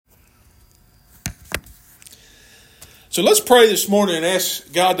So let's pray this morning and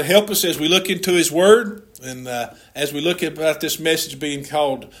ask God to help us as we look into His Word and as we look about this message being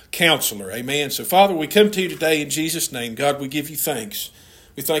called Counselor. Amen. So Father, we come to you today in Jesus' name. God, we give you thanks.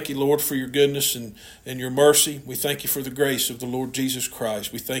 We thank you, Lord, for your goodness and your mercy. We thank you for the grace of the Lord Jesus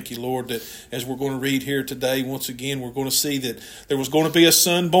Christ. We thank you, Lord, that as we're going to read here today, once again, we're going to see that there was going to be a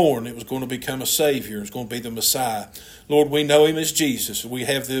son born. It was going to become a Savior. It was going to be the Messiah. Lord, we know Him as Jesus. We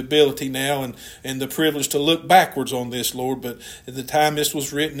have the ability now and the privilege to look backwards on this, Lord. But at the time this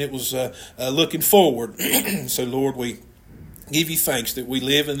was written, it was looking forward. So, Lord, we give you thanks that we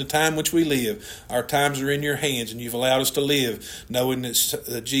live in the time which we live. Our times are in your hands, and you've allowed us to live knowing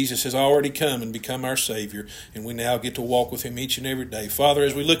that Jesus has already come and become our Savior, and we now get to walk with Him each and every day. Father,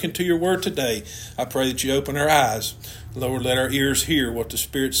 as we look into your word today, I pray that you open our eyes. Lord, let our ears hear what the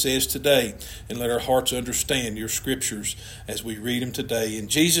Spirit says today, and let our hearts understand your scriptures as we read them today. In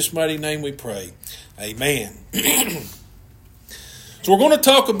Jesus' mighty name we pray. Amen. So we're going to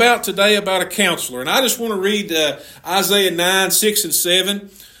talk about today about a counselor. And I just want to read Isaiah 9, 6, and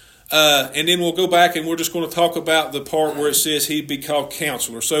 7. And then we'll go back and we're just going to talk about the part where it says he'd be called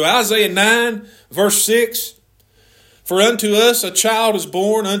counselor. So Isaiah 9, verse 6. For unto us a child is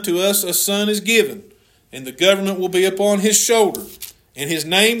born, unto us a son is given, and the government will be upon his shoulder. And his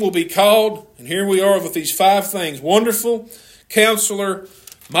name will be called, and here we are with these 5 things: Wonderful, Counselor,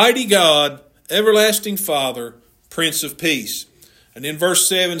 Mighty God, Everlasting Father, Prince of Peace. And then verse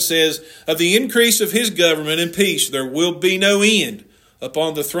 7 says, Of the increase of his government and peace there will be no end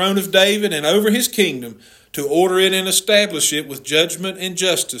upon the throne of David and over his kingdom, to order it and establish it with judgment and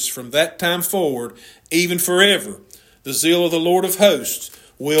justice from that time forward, even forever. The zeal of the Lord of hosts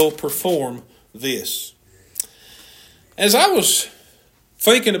will perform this. As I was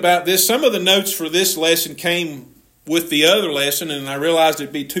thinking about this, some of the notes for this lesson came with the other lesson, and I realized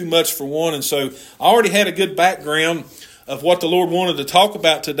it'd be too much for one, and so I already had a good background of what the Lord wanted to talk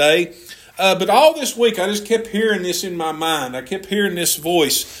about today. But all this week, I just kept hearing this in my mind. I kept hearing this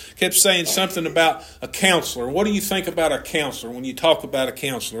voice, kept saying something about a counselor. What do you think about a counselor when you talk about a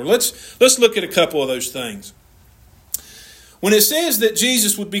counselor? Let's look at a couple of those things. When it says that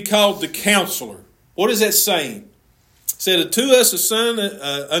Jesus would be called the counselor, what is that saying? It said, unto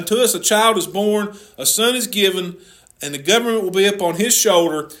us a child is born, a son is given, and the government will be upon his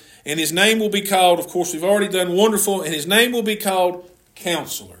shoulder, and his name will be called, of course, we've already done Wonderful, and his name will be called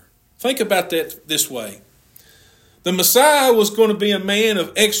Counselor. Think about that this way. The Messiah was going to be a man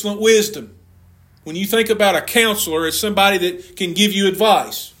of excellent wisdom. When you think about a counselor, it's somebody that can give you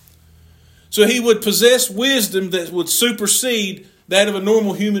advice. So he would possess wisdom that would supersede that of a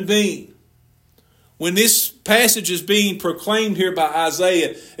normal human being. When this passage is being proclaimed here by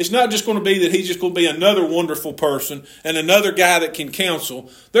Isaiah, it's not just going to be that he's just going to be another wonderful person and another guy that can counsel.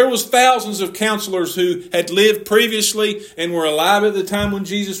 There was thousands of counselors who had lived previously and were alive at the time when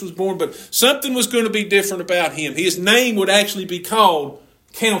Jesus was born, but something was going to be different about him. His name would actually be called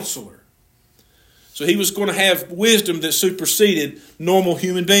Counselor. So he was going to have wisdom that superseded normal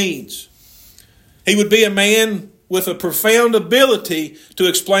human beings. He would be a man with a profound ability to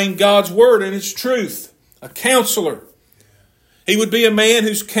explain God's Word and its truth. A counselor. He would be a man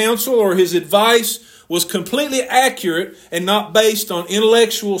whose counsel or his advice was completely accurate and not based on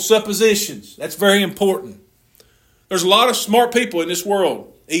intellectual suppositions. That's very important. There's a lot of smart people in this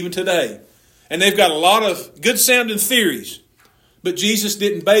world, even today. And they've got a lot of good sounding theories. But Jesus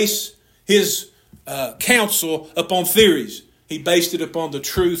didn't base his counsel upon theories. He based it upon the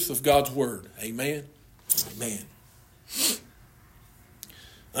truth of God's Word. Amen? Amen.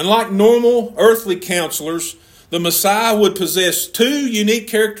 Unlike normal earthly counselors, the Messiah would possess 2 unique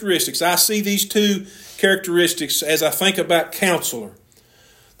characteristics. I see these 2 characteristics as I think about counselor.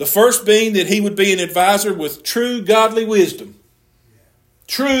 The first being that he would be an advisor with true godly wisdom.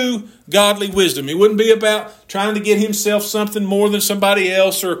 True godly wisdom. He wouldn't be about trying to get himself something more than somebody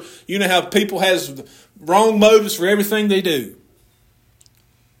else, or you know how people has wrong motives for everything they do.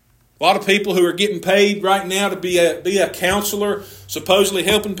 A lot of people who are getting paid right now to be a counselor, supposedly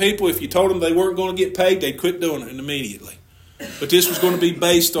helping people, if you told them they weren't going to get paid, they'd quit doing it immediately. But this was going to be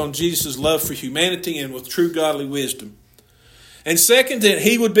based on Jesus' love for humanity and with true godly wisdom. And second, that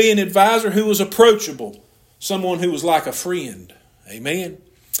he would be an advisor who was approachable, someone who was like a friend. Amen.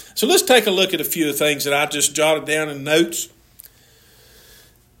 So let's take a look at a few of the things that I just jotted down in notes.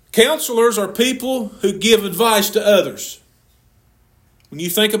 Counselors are people who give advice to others. When you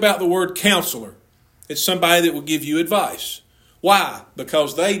think about the word counselor, it's somebody that will give you advice. Why?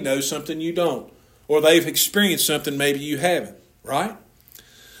 Because they know something you don't, or they've experienced something maybe you haven't, right?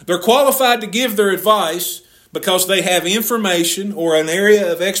 They're qualified to give their advice because they have information or an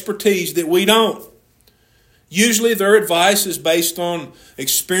area of expertise that we don't. Usually their advice is based on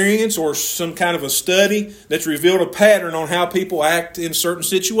experience or some kind of a study that's revealed a pattern on how people act in certain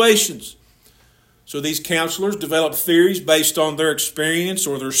situations. So these counselors develop theories based on their experience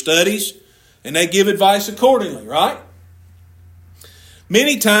or their studies, and they give advice accordingly, right?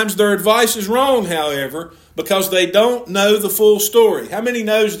 Many times their advice is wrong, however, because they don't know the full story. How many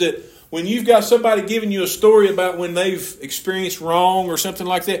knows that when you've got somebody giving you a story about when they've experienced wrong or something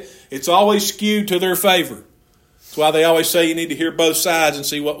like that, it's always skewed to their favor? That's why they always say you need to hear both sides and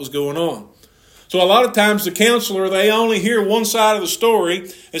see what was going on. So a lot of times the counselor, they only hear one side of the story,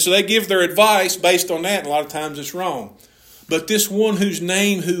 and so they give their advice based on that, and a lot of times it's wrong. But this one whose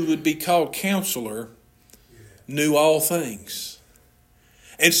name who would be called Counselor knew all things.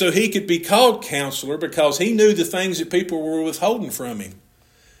 And so he could be called Counselor because he knew the things that people were withholding from him.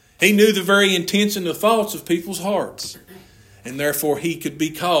 He knew the very intents and the thoughts of people's hearts. And therefore he could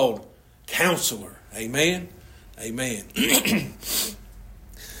be called Counselor. Amen? Amen.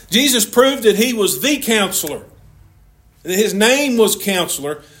 Jesus proved that he was the Counselor. That his name was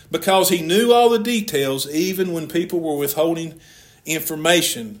Counselor because he knew all the details even when people were withholding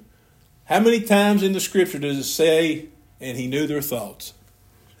information. How many times in the Scripture does it say, and he knew their thoughts?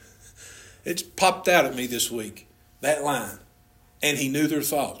 It's popped out at me this week, that line. And he knew their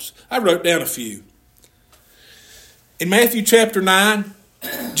thoughts. I wrote down a few. In Matthew chapter 9,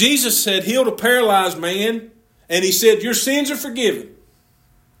 Jesus said, healed a paralyzed man, and he said, your sins are forgiven.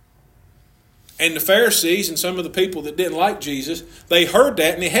 And the Pharisees and some of the people that didn't like Jesus, they heard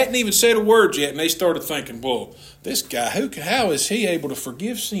that and they hadn't even said a word yet. And they started thinking, well, this guy, how is he able to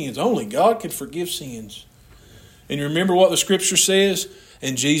forgive sins? Only God can forgive sins. And you remember what the Scripture says?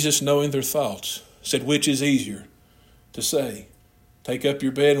 And Jesus, knowing their thoughts, said, which is easier to say, take up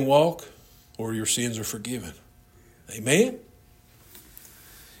your bed and walk, or your sins are forgiven? Amen?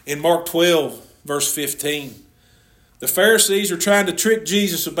 In Mark 12, verse 15, the Pharisees are trying to trick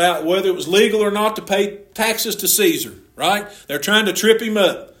Jesus about whether it was legal or not to pay taxes to Caesar, right? They're trying to trip him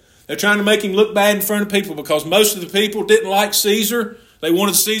up. They're trying to make him look bad in front of people because most of the people didn't like Caesar. They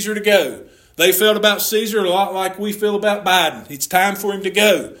wanted Caesar to go. They felt about Caesar a lot like we feel about Biden. It's time for him to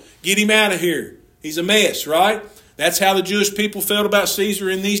go. Get him out of here. He's a mess, right? That's how the Jewish people felt about Caesar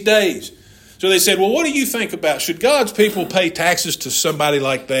in these days. So they said, well, what do you think about? Should God's people pay taxes to somebody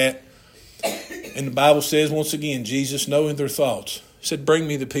like that? And the Bible says, once again, Jesus, knowing their thoughts, said, bring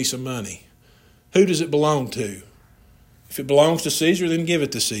me the piece of money. Who does it belong to? If it belongs to Caesar, then give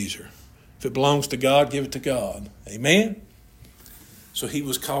it to Caesar. If it belongs to God, give it to God. Amen? So he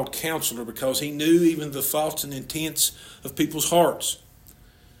was called Counselor because he knew even the thoughts and intents of people's hearts.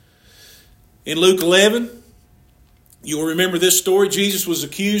 In Luke 11, you'll remember this story. Jesus was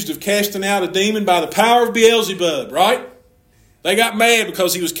accused of casting out a demon by the power of Beelzebub, right? They got mad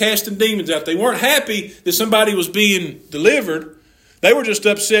because he was casting demons out. They weren't happy that somebody was being delivered. They were just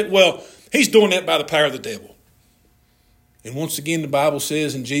upset, well, he's doing that by the power of the devil. And once again, the Bible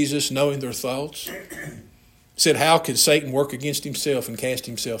says, in Jesus, knowing their thoughts, said, how could Satan work against himself and cast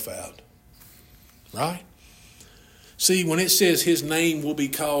himself out? Right? See, when it says his name will be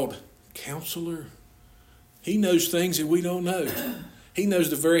called Counselor, he knows things that we don't know. He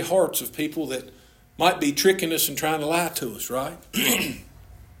knows the very hearts of people that might be tricking us and trying to lie to us, right?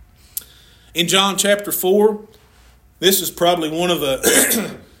 In John chapter 4, this is probably one of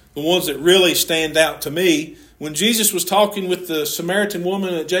the ones that really stand out to me. When Jesus was talking with the Samaritan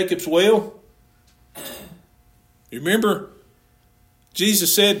woman at Jacob's well, you remember?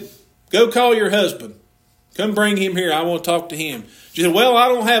 Jesus said, go call your husband. Come bring him here. I want to talk to him. She said, well, I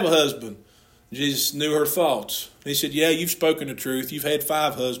don't have a husband. Jesus knew her thoughts. He said, yeah, you've spoken the truth. You've had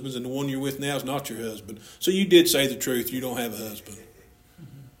 5 husbands, and the one you're with now is not your husband. So you did say the truth. You don't have a husband.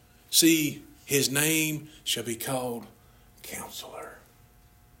 Mm-hmm. See, his name shall be called Counselor.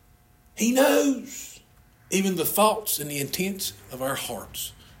 He knows even the thoughts and the intents of our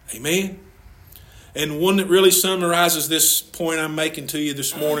hearts. Amen? And one that really summarizes this point I'm making to you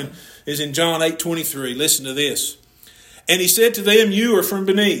this morning is in John 8:23. Listen to this. And he said to them, you are from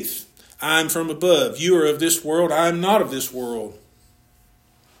beneath. I am from above. You are of this world. I am not of this world.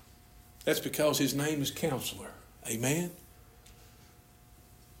 That's because his name is Counselor. Amen?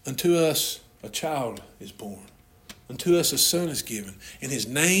 Unto us a child is born. Unto us a son is given. And his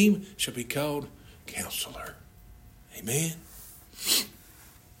name shall be called Counselor. Amen?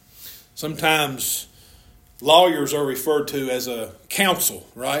 Sometimes lawyers are referred to as a counsel,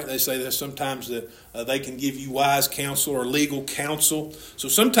 right? They say that sometimes that they can give you wise counsel or legal counsel. So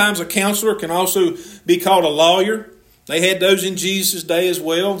sometimes a counselor can also be called a lawyer. They had those in Jesus' day as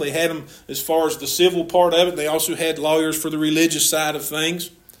well. They had them as far as the civil part of it. They also had lawyers for the religious side of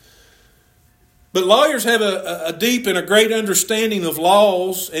things. But lawyers have a deep and a great understanding of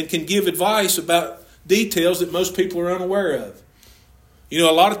laws and can give advice about details that most people are unaware of. You know,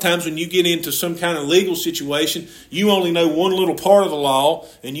 a lot of times when you get into some kind of legal situation, you only know one little part of the law,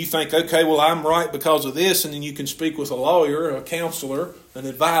 and you think, okay, well, I'm right because of this, and then you can speak with a lawyer, a counselor, an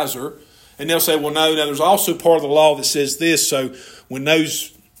advisor, and they'll say, well, no, there's also part of the law that says this, so when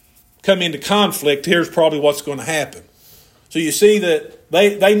those come into conflict, here's probably what's going to happen. So you see that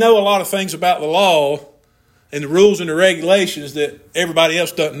they know a lot of things about the law and the rules and the regulations that everybody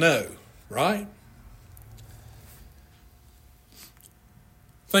else doesn't know, right?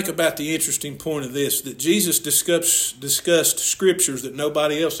 Think about the interesting point of this, that Jesus discussed scriptures that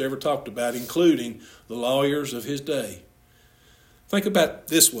nobody else ever talked about, including the lawyers of his day. Think about it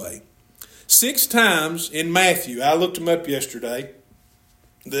this way. 6 times in Matthew, I looked them up yesterday,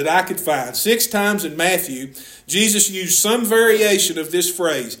 that I could find. 6 times in Matthew, Jesus used some variation of this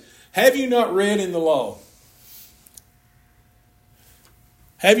phrase. Have you not read in the law?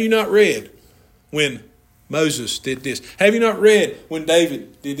 Have you not read when Moses did this? Have you not read when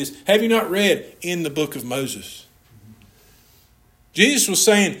David did this? Have you not read in the book of Moses? Jesus was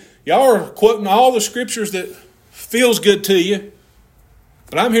saying, y'all are quoting all the scriptures that feels good to you,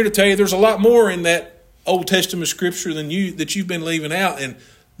 but I'm here to tell you there's a lot more in that Old Testament scripture that you've been leaving out, and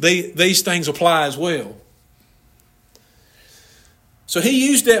these things apply as well. So he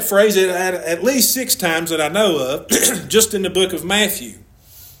used that phrase at least 6 times that I know of, just in the book of Matthew.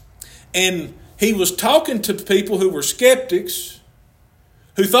 And he was talking to people who were skeptics,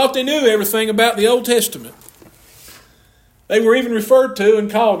 who thought they knew everything about the Old Testament. They were even referred to and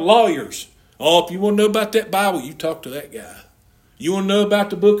called lawyers. Oh, if you want to know about that Bible, you talk to that guy. You want to know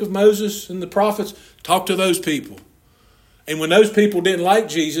about the book of Moses and the prophets? Talk to those people. And when those people didn't like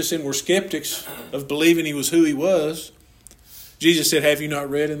Jesus and were skeptics of believing he was who he was, Jesus said, have you not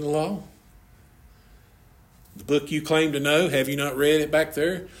read in the law? The book you claim to know, have you not read it back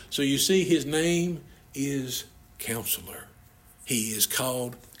there? So you see, his name is Counselor. He is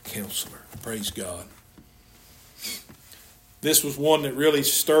called Counselor. Praise God. This was one that really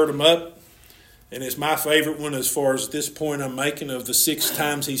stirred him up. And it's my favorite one as far as this point I'm making of the 6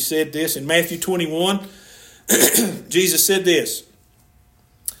 times he said this. In Matthew 21, Jesus said this.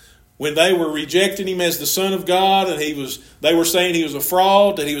 When they were rejecting him as the Son of God, and they were saying he was a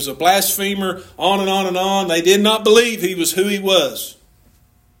fraud, that he was a blasphemer, on and on and on, they did not believe he was who he was.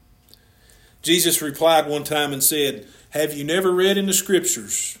 Jesus replied one time and said, have you never read in the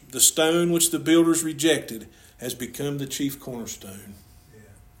scriptures, the stone which the builders rejected has become the chief cornerstone? Yeah.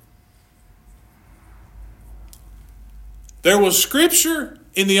 There was scripture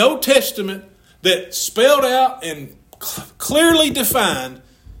in the Old Testament that spelled out and clearly defined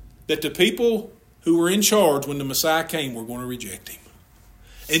that the people who were in charge when the Messiah came were going to reject him.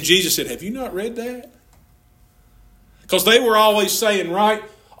 And Jesus said, have you not read that? Because they were always saying, right,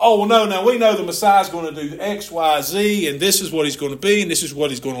 oh, well, no, we know the Messiah is going to do X, Y, Z, and this is what he's going to be, and this is what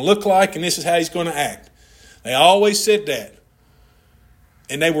he's going to look like, and this is how he's going to act. They always said that.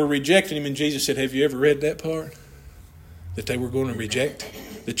 And they were rejecting him, and Jesus said, have you ever read that part? That they were going to reject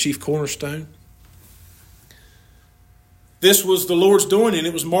the chief cornerstone? This was the Lord's doing, and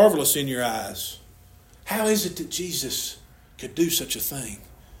it was marvelous in your eyes. How is it that Jesus could do such a thing?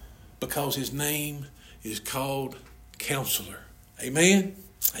 Because his name is called Counselor. Amen?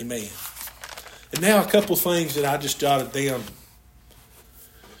 Amen. And now a couple of things that I just jotted down.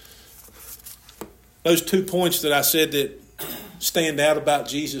 Those 2 points that I said that stand out about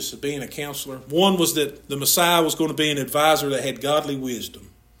Jesus being a counselor. One was that the Messiah was going to be an advisor that had godly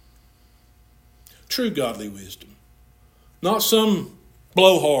wisdom. True godly wisdom. Not some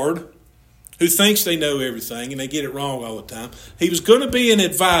blowhard who thinks they know everything and they get it wrong all the time. He was going to be an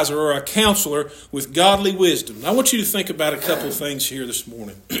advisor or a counselor with godly wisdom. I want you to think about a couple of things here this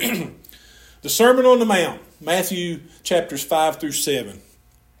morning. The Sermon on the Mount, Matthew chapters 5 through 7.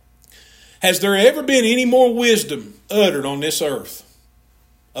 Has there ever been any more wisdom uttered on this earth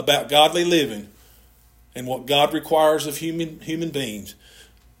about godly living and what God requires of human beings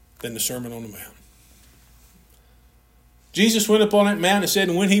than the Sermon on the Mount? Jesus went up on that mountain and said,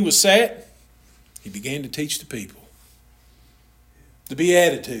 and when he was sat, he began to teach the people. The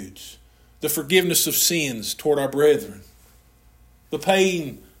Beatitudes, the forgiveness of sins toward our brethren, the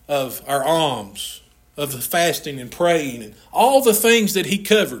paying of our alms, of the fasting and praying, and all the things that he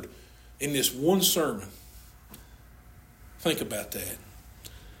covered in this one sermon. Think about that.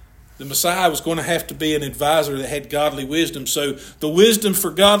 The Messiah was going to have to be an advisor that had godly wisdom. So the wisdom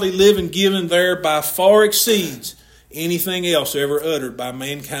for godly living given there by far exceeds anything else ever uttered by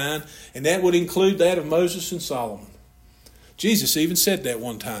mankind. And that would include that of Moses and Solomon. Jesus even said that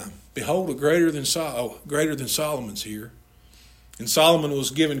one time. Behold, a greater than Solomon's here. And Solomon was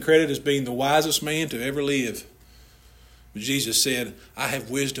given credit as being the wisest man to ever live. But Jesus said, I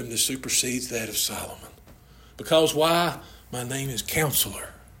have wisdom that supersedes that of Solomon. Because why? My name is Counselor.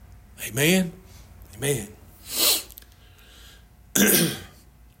 Amen? Amen.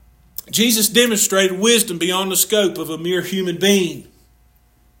 Jesus demonstrated wisdom beyond the scope of a mere human being.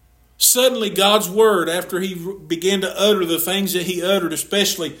 Suddenly, God's Word, after He began to utter the things that He uttered,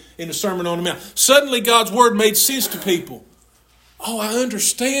 especially in the Sermon on the Mount, suddenly God's Word made sense to people. Oh, I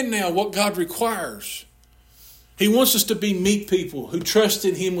understand now what God requires. He wants us to be meek people who trust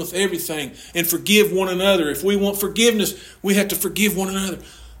in Him with everything and forgive one another. If we want forgiveness, we have to forgive one another.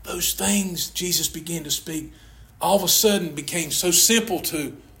 Those things Jesus began to speak all of a sudden became so simple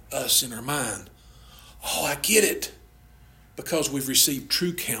to us in our mind. Oh, I get it. Because we've received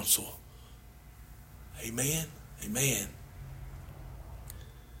true counsel. Amen. Amen.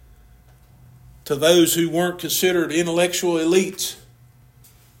 To those who weren't considered intellectual elites,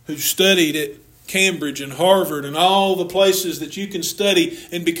 who studied at Cambridge and Harvard and all the places that you can study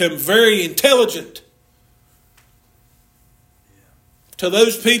and become very intelligent. To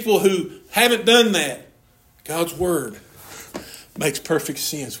those people who haven't done that, God's Word makes perfect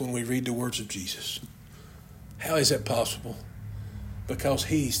sense when we read the words of Jesus. How is that possible? Because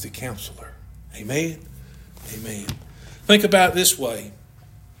He's the Counselor. Amen? Amen. Think about it this way.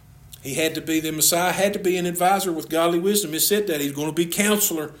 He had to be, the Messiah had to be an advisor with godly wisdom. It said that He's going to be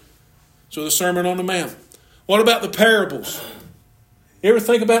Counselor. So the Sermon on the Mount. What about the parables? You ever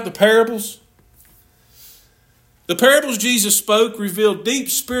think about the parables? The parables Jesus spoke revealed deep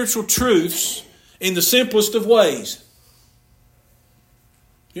spiritual truths in the simplest of ways.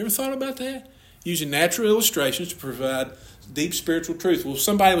 You ever thought about that? Using natural illustrations to provide deep spiritual truth. Well,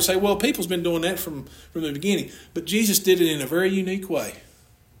 somebody would say, well, people's been doing that from the beginning. But Jesus did it in a very unique way.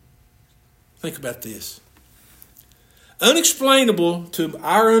 Think about this. Unexplainable to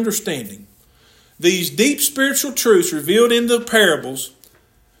our understanding, these deep spiritual truths revealed in the parables,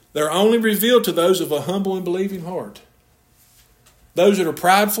 they're only revealed to those of a humble and believing heart. Those that are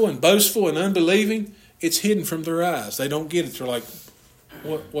prideful and boastful and unbelieving, it's hidden from their eyes. They don't get it. They're like,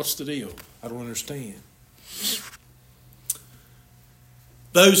 what's the deal? I don't understand.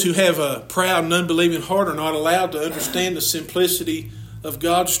 Those who have a proud and unbelieving heart are not allowed to understand the simplicity of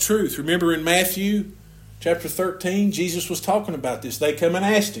God's truth. Remember in Matthew chapter 13, Jesus was talking about this. They come and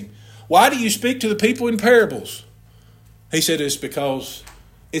asked Him, why do you speak to the people in parables? He said, it's because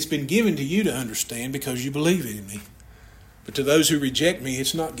it's been given to you to understand because you believe in me. But to those who reject me,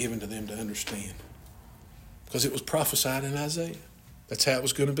 it's not given to them to understand. Because it was prophesied in Isaiah. That's how it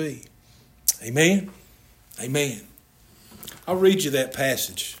was going to be. Amen? Amen. I'll read you that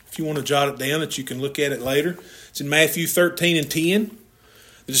passage. If you want to jot it down, that you can look at it later. It's in Matthew 13 and 10.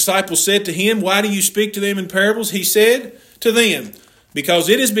 The disciples said to Him, why do you speak to them in parables? He said to them, because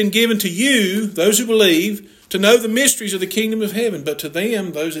it has been given to you, those who believe, to know the mysteries of the kingdom of heaven. But to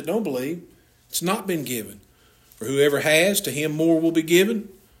them, those that don't believe, it's not been given. For whoever has, to him more will be given,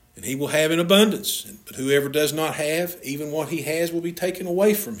 and he will have in abundance. But whoever does not have, even what he has will be taken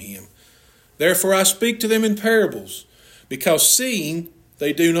away from him. Therefore I speak to them in parables, because seeing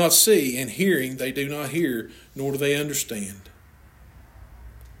they do not see, and hearing they do not hear, nor do they understand.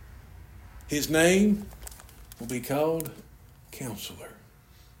 His name will be called Counselor.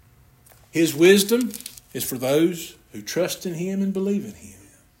 His wisdom is for those who trust in Him and believe in Him.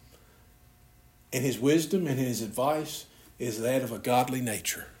 And His wisdom and His advice is that of a godly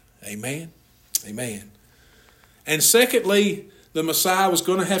nature. Amen? Amen. And secondly, the Messiah was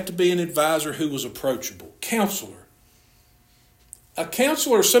going to have to be an advisor who was approachable. Counselor. A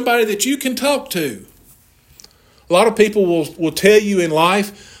counselor is somebody that you can talk to. A lot of people will tell you in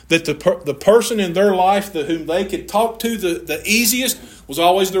life that the person in their life whom they could talk to the easiest was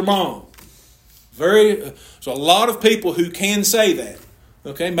always their mom. So a lot of people who can say that.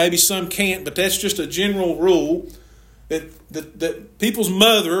 Okay, maybe some can't, but that's just a general rule that people's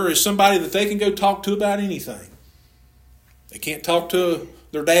mother is somebody that they can go talk to about anything. They can't talk to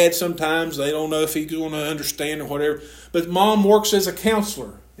their dad sometimes. They don't know if he's going to understand or whatever. But mom works as a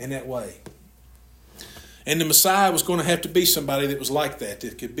counselor in that way. And the Messiah was going to have to be somebody that was like that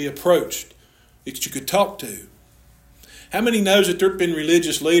could be approached, that you could talk to. How many knows that there have been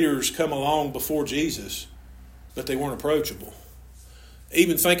religious leaders come along before Jesus, but they weren't approachable?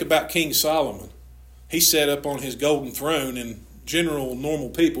 Even think about King Solomon. He sat up on his golden throne and general normal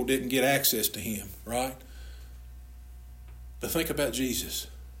people didn't get access to him, right? But think about Jesus.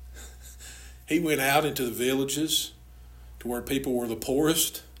 He went out into the villages to where people were the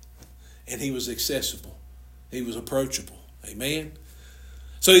poorest, and He was accessible. He was approachable. Amen.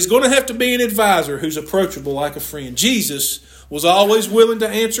 So he's going to have to be an advisor who's approachable like a friend. Jesus was always willing to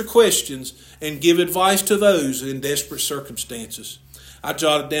answer questions and give advice to those in desperate circumstances. I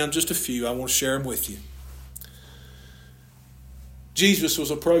jotted down just a few. I want to share them with you. Jesus was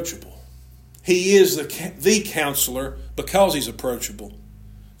approachable. He is the counselor because he's approachable.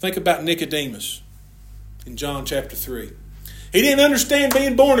 Think about Nicodemus in John chapter 3. He didn't understand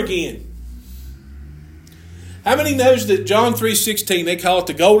being born again. How many knows that John 3:16, they call it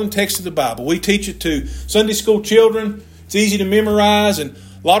the golden text of the Bible. We teach it to Sunday school children. It's easy to memorize, and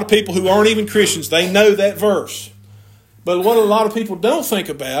a lot of people who aren't even Christians, they know that verse. But what a lot of people don't think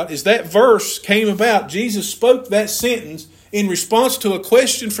about is that verse came about. Jesus spoke that sentence in response to a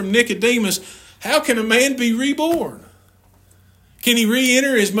question from Nicodemus. How can a man be reborn? Can he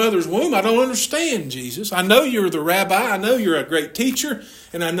re-enter his mother's womb? I don't understand, Jesus. I know you're the rabbi. I know you're a great teacher.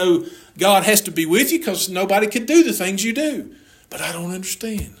 And I know God has to be with you because nobody could do the things you do. But I don't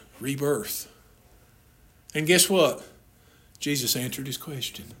understand rebirth. And guess what? Jesus answered his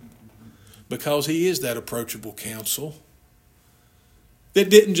question. Because he is that approachable counsel that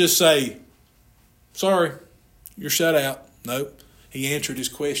didn't just say, sorry, you're shut out. No, he answered his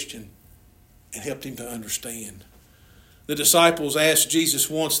question and helped him to understand. The disciples asked Jesus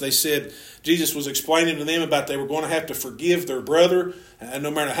once, they said, Jesus was explaining to them about they were going to have to forgive their brother. No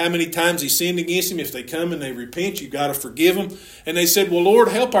matter how many times he sinned against him, if they come and they repent, you've got to forgive them. And they said, well, Lord,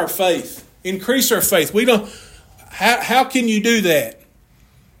 help our faith. Increase our faith. How can you do that?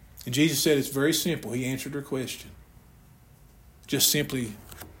 And Jesus said, it's very simple. He answered their question. Just simply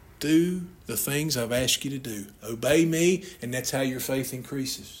do the things I've asked you to do. Obey me, and that's how your faith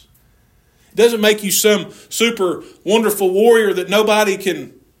increases. It doesn't make you some super wonderful warrior that nobody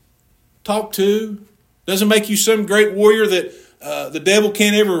can talk to. It doesn't make you some great warrior that the devil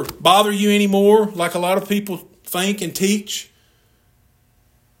can't ever bother you anymore, like a lot of people think and teach.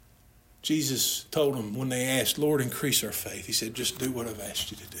 Jesus told them when they asked, Lord, increase our faith. He said, just do what I've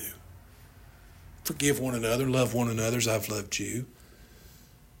asked you to do. Forgive one another, love one another as I've loved you.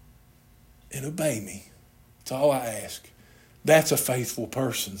 And obey me. That's all I ask. That's a faithful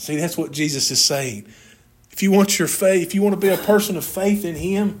person. See, that's what Jesus is saying. If you want your faith, if you want to be a person of faith in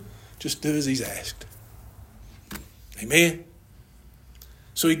him, just do as he's asked. Amen.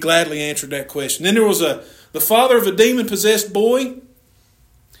 So he gladly answered that question. Then there was the father of a demon-possessed boy.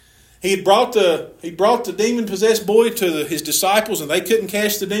 He brought the demon-possessed boy to his disciples, and they couldn't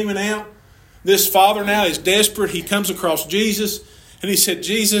cast the demon out. This father now is desperate. He comes across Jesus, and he said,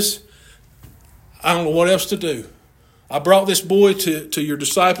 Jesus, I don't know what else to do. I brought this boy to your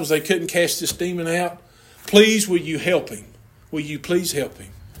disciples. They couldn't cast this demon out. Please, will you help him? Will you please help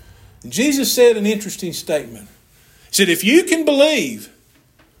him? And Jesus said an interesting statement. He said, if you can believe,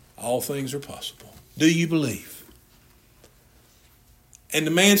 all things are possible. Do you believe? And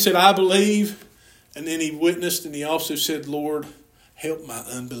the man said, I believe. And then he witnessed, and he also said, Lord, help my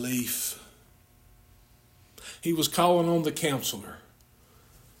unbelief. He was calling on the counselor.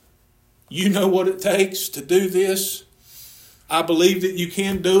 You know what it takes to do this. I believe that you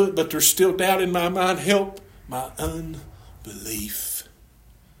can do it, but there's still doubt in my mind. Help my unbelief.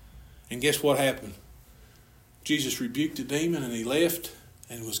 And guess what happened? Jesus rebuked the demon and he left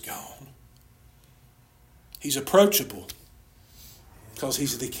and was gone. He's approachable because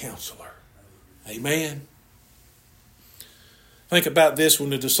he's the counselor. Amen. Think about this when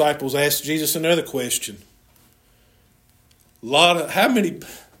the disciples asked Jesus another question. Thank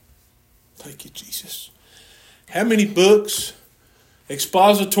you, Jesus. How many books,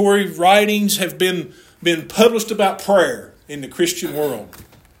 expository writings have been published about prayer in the Christian world?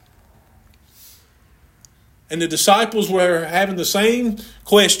 And the disciples were having the same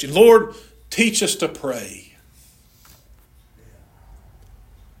question. Lord, teach us to pray.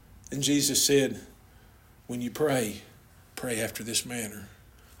 And Jesus said, when you pray, pray after this manner.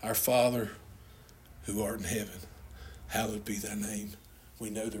 Our Father who art in heaven, hallowed be thy name. We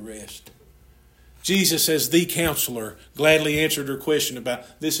know the rest. Jesus, as the counselor, gladly answered her question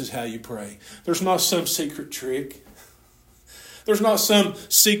about this is how you pray. There's not some secret trick. There's not some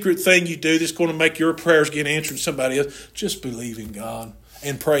secret thing you do that's going to make your prayers get answered to somebody else. Just believe in God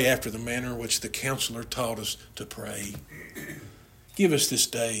and pray after the manner in which the counselor taught us to pray. Give us this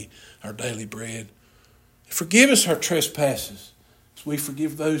day our daily bread. Forgive us our trespasses as we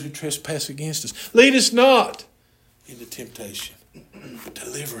forgive those who trespass against us. Lead us not into temptation, but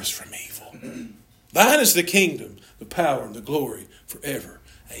deliver us from evil. Thine is the kingdom, the power, and the glory forever.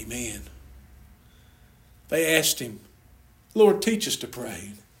 Amen. They asked him, Lord, teach us to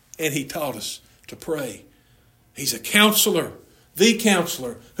pray. And he taught us to pray. He's a counselor, the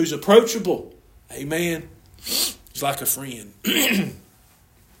counselor who's approachable. Amen. As He's like a friend.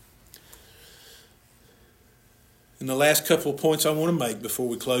 And the last couple of points I want to make before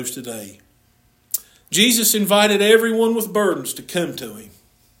we close today. Jesus invited everyone with burdens to come to him.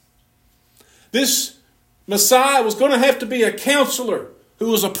 This Messiah was going to have to be a counselor who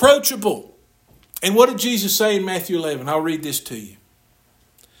was approachable. And what did Jesus say in Matthew 11? I'll read this to you.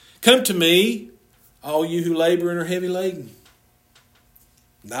 Come to me, all you who labor and are heavy laden,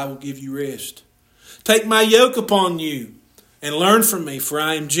 and I will give you rest. Take my yoke upon you and learn from me, for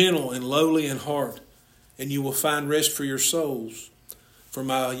I am gentle and lowly in heart, and you will find rest for your souls. For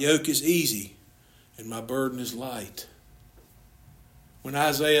my yoke is easy and my burden is light. When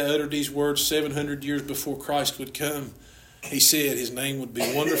Isaiah uttered these words 700 years before Christ would come, he said his name would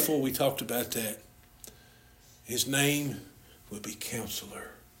be Wonderful. We talked about that. His name would be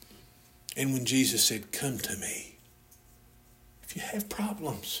Counselor. And when Jesus said, come to me, if you have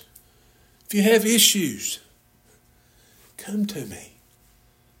problems, if you have issues, come to me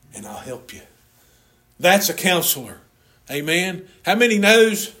and I'll help you. That's a counselor. Amen. How many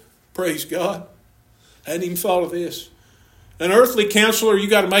knows? Praise God. I hadn't even thought of this. An earthly counselor, you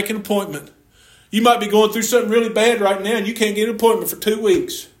got to make an appointment. You might be going through something really bad right now and you can't get an appointment for 2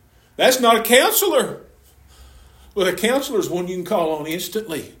 weeks. That's not a counselor. But a counselor is one you can call on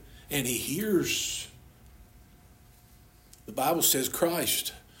instantly and he hears. The Bible says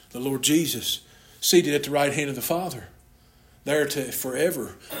Christ, the Lord Jesus, seated at the right hand of the Father, there to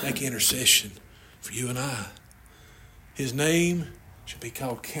forever make intercession for you and I. His name should be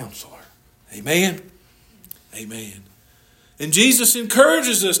called Counselor. Amen? Amen. And Jesus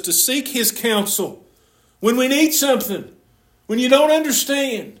encourages us to seek his counsel when we need something, when you don't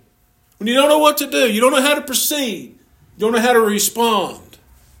understand, when you don't know what to do, you don't know how to proceed, you don't know how to respond.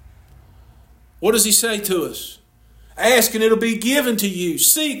 What does he say to us? Ask and it'll be given to you.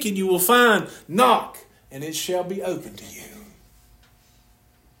 Seek and you will find. Knock and it shall be opened to you.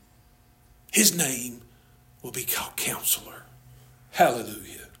 His name will be called Counselor.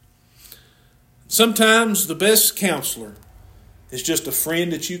 Hallelujah. Sometimes the best counselor is just a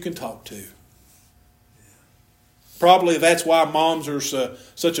friend that you can talk to. Probably that's why moms are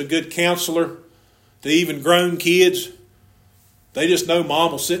such a good counselor to even grown kids. They just know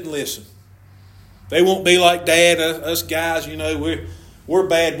mom will sit and listen. They won't be like dad, us guys, we're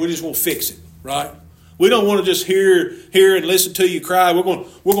bad, we just want to fix it, right? We don't want to just hear and listen to you cry. We're going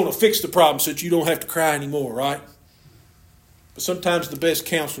to fix the problem so that you don't have to cry anymore, right? But sometimes the best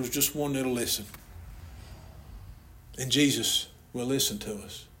counselor is just one that'll listen. And Jesus will listen to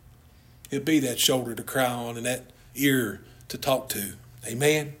us. He'll be that shoulder to cry on and that ear to talk to.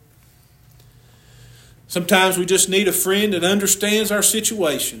 Amen? Sometimes we just need a friend that understands our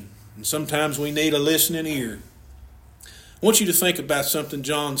situation. And sometimes we need a listening ear. I want you to think about something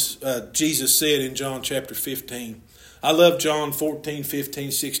Jesus said in John chapter 15. I love John 14,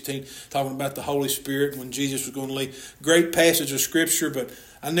 15, 16, talking about the Holy Spirit when Jesus was going to leave. Great passage of Scripture, but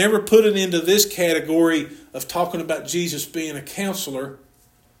I never put it into this category of talking about Jesus being a counselor,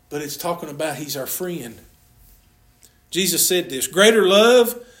 but it's talking about he's our friend. Jesus said this, greater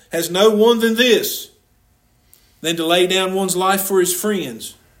love has no one than this, than to lay down one's life for his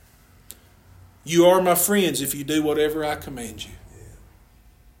friends. You are my friends if you do whatever I command you.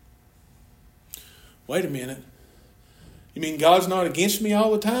 Wait a minute. You mean God's not against me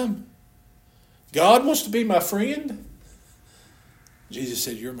all the time? God wants to be my friend? Jesus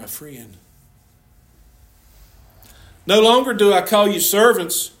said, you're my friend. No longer do I call you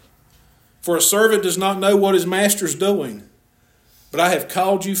servants, for a servant does not know what his master is doing. But I have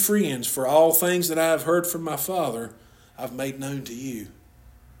called you friends, for all things that I have heard from my Father, I've made known to you.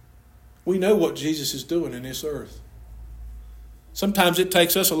 We know what Jesus is doing in this earth. Sometimes it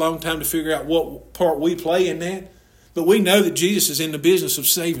takes us a long time to figure out what part we play in that. But we know that Jesus is in the business of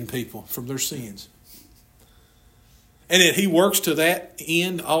saving people from their sins. And that he works to that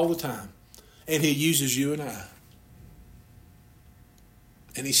end all the time. And he uses you and I.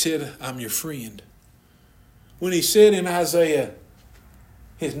 And he said, I'm your friend. When he said in Isaiah,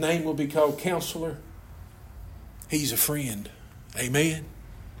 his name will be called Counselor, he's a friend. Amen.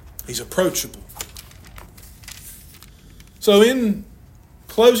 He's approachable. So in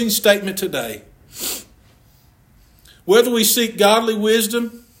closing statement today, whether we seek godly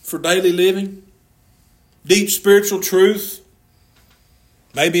wisdom for daily living, deep spiritual truth,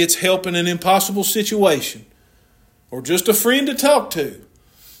 maybe it's help in an impossible situation, or just a friend to talk to,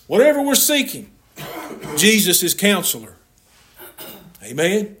 whatever we're seeking, Jesus is Counselor.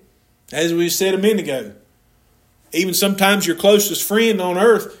 Amen? As we said a minute ago, even sometimes your closest friend on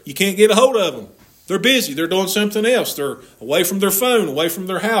earth, you can't get a hold of them. They're busy. They're doing something else. They're away from their phone, away from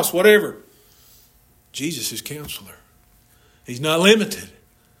their house, whatever. Jesus is Counselor. He's not limited.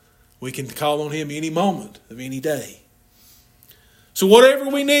 We can call on Him any moment of any day. So whatever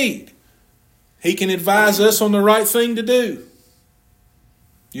we need, He can advise us on the right thing to do.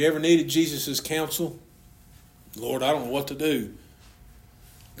 You ever needed Jesus' counsel? Lord, I don't know what to do.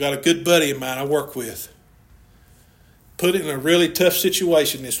 Got a good buddy of mine I work with. Put in a really tough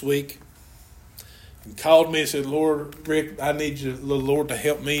situation this week. And called me and said, Lord, Rick, I need you, the Lord, to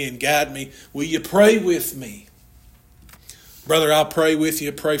help me and guide me. Will you pray with me? Brother, I'll pray with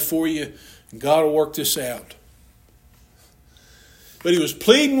you, pray for you, and God will work this out. But he was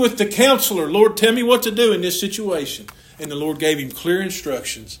pleading with the counselor, Lord, tell me what to do in this situation. And the Lord gave him clear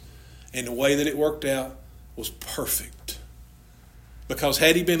instructions. And the way that it worked out was perfect. Because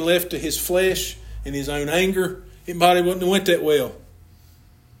had he been left to his flesh and his own anger, it might have wouldn't have went that well.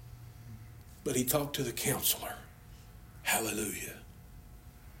 But he talked to the counselor. Hallelujah.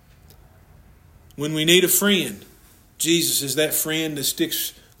 When we need a friend, Jesus is that friend that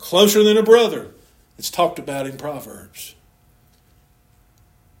sticks closer than a brother. It's talked about in Proverbs.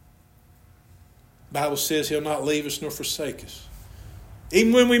 The Bible says He'll not leave us nor forsake us.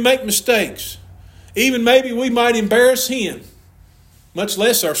 Even when we make mistakes, even maybe we might embarrass Him, much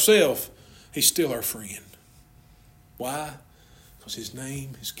less ourselves, He's still our friend. Why? Because His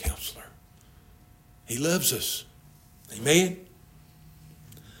name is Counselor. He loves us. Amen?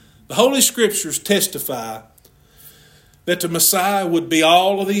 The Holy Scriptures testify that the Messiah would be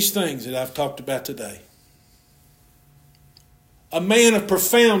all of these things that I've talked about today. A man of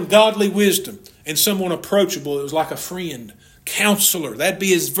profound godly wisdom and someone approachable. It was like a friend, counselor. That'd be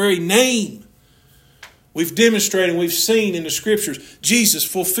His very name. We've demonstrated, we've seen in the Scriptures, Jesus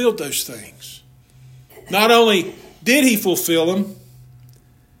fulfilled those things. Not only did He fulfill them,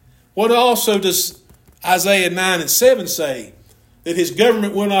 what also does Isaiah 9 and 7 say? That His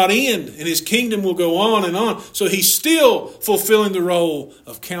government will not end and His kingdom will go on and on. So He's still fulfilling the role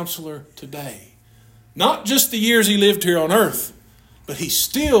of counselor today. Not just the years He lived here on earth, but He's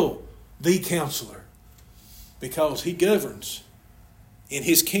still the counselor because He governs in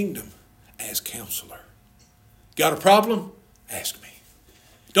His kingdom as counselor. Got a problem? Ask me.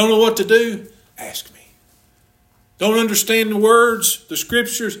 Don't know what to do? Ask me. Don't understand the words, the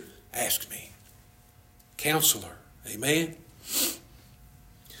Scriptures? Ask me. Counselor. Amen.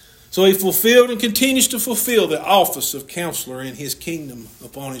 So He fulfilled and continues to fulfill the office of counselor in His kingdom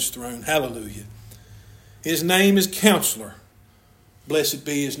upon His throne. Hallelujah. His name is Counselor. Blessed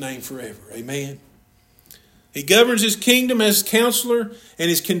be His name forever. Amen. He governs His kingdom as counselor, and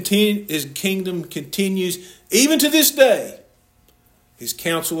His kingdom continues even to this day. His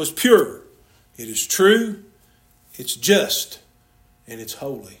counsel is pure. It is true. It's just. And it's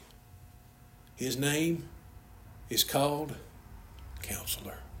holy. His name is called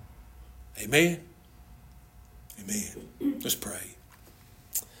Counselor. Amen. Amen. Let's pray.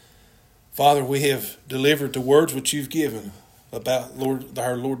 Father, we have delivered the words which You've given about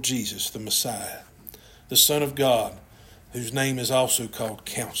our Lord Jesus, the Messiah, the Son of God, whose name is also called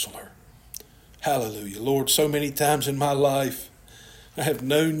Counselor. Hallelujah. Lord, so many times in my life, I have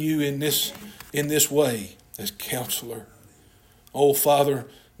known You in this way as Counselor. Oh, Father,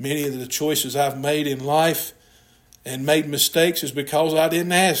 many of the choices I've made in life and made mistakes is because I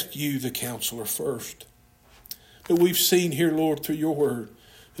didn't ask You, the counselor, first. But we've seen here, Lord, through Your word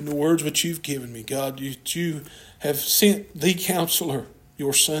and the words which You've given me, God, You have sent the counselor,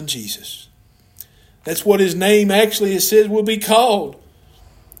 Your Son, Jesus. That's what His name actually, it says, will be called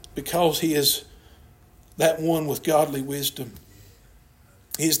because He is that one with godly wisdom.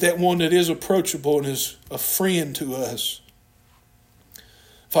 He is that one that is approachable and is a friend to us.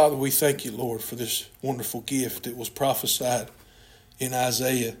 Father, we thank You, Lord, for this wonderful gift that was prophesied in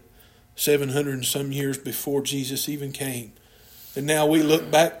Isaiah 700 and some years before Jesus even came. And now we look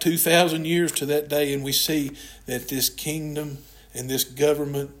back 2,000 years to that day and we see that this kingdom and this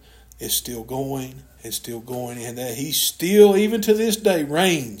government is still going and still going, and that He still, even to this day,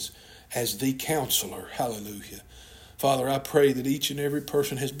 reigns as the counselor. Hallelujah. Father, I pray that each and every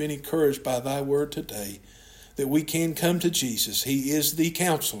person has been encouraged by Thy word today, that we can come to Jesus. He is the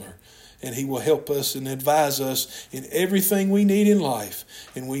counselor, and He will help us and advise us in everything we need in life.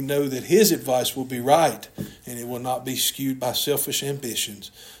 And we know that His advice will be right, and it will not be skewed by selfish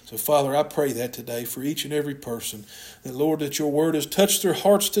ambitions. So, Father, I pray that today for each and every person, that, Lord, that Your word has touched their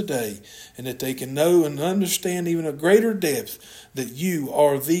hearts today, and that they can know and understand even a greater depth that You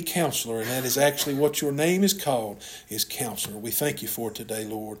are the counselor, and that is actually what Your name is called, is counselor. We thank You for it today,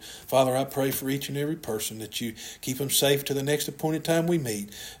 Lord. Father, I pray for each and every person that You keep them safe to the next appointed time we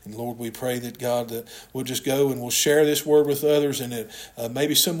meet. And, Lord, we we pray that God will just go and will share this word with others, and that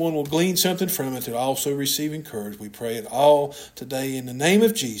maybe someone will glean something from it to also receive encouragement. We pray it all today in the name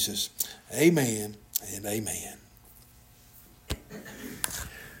of Jesus. Amen and amen.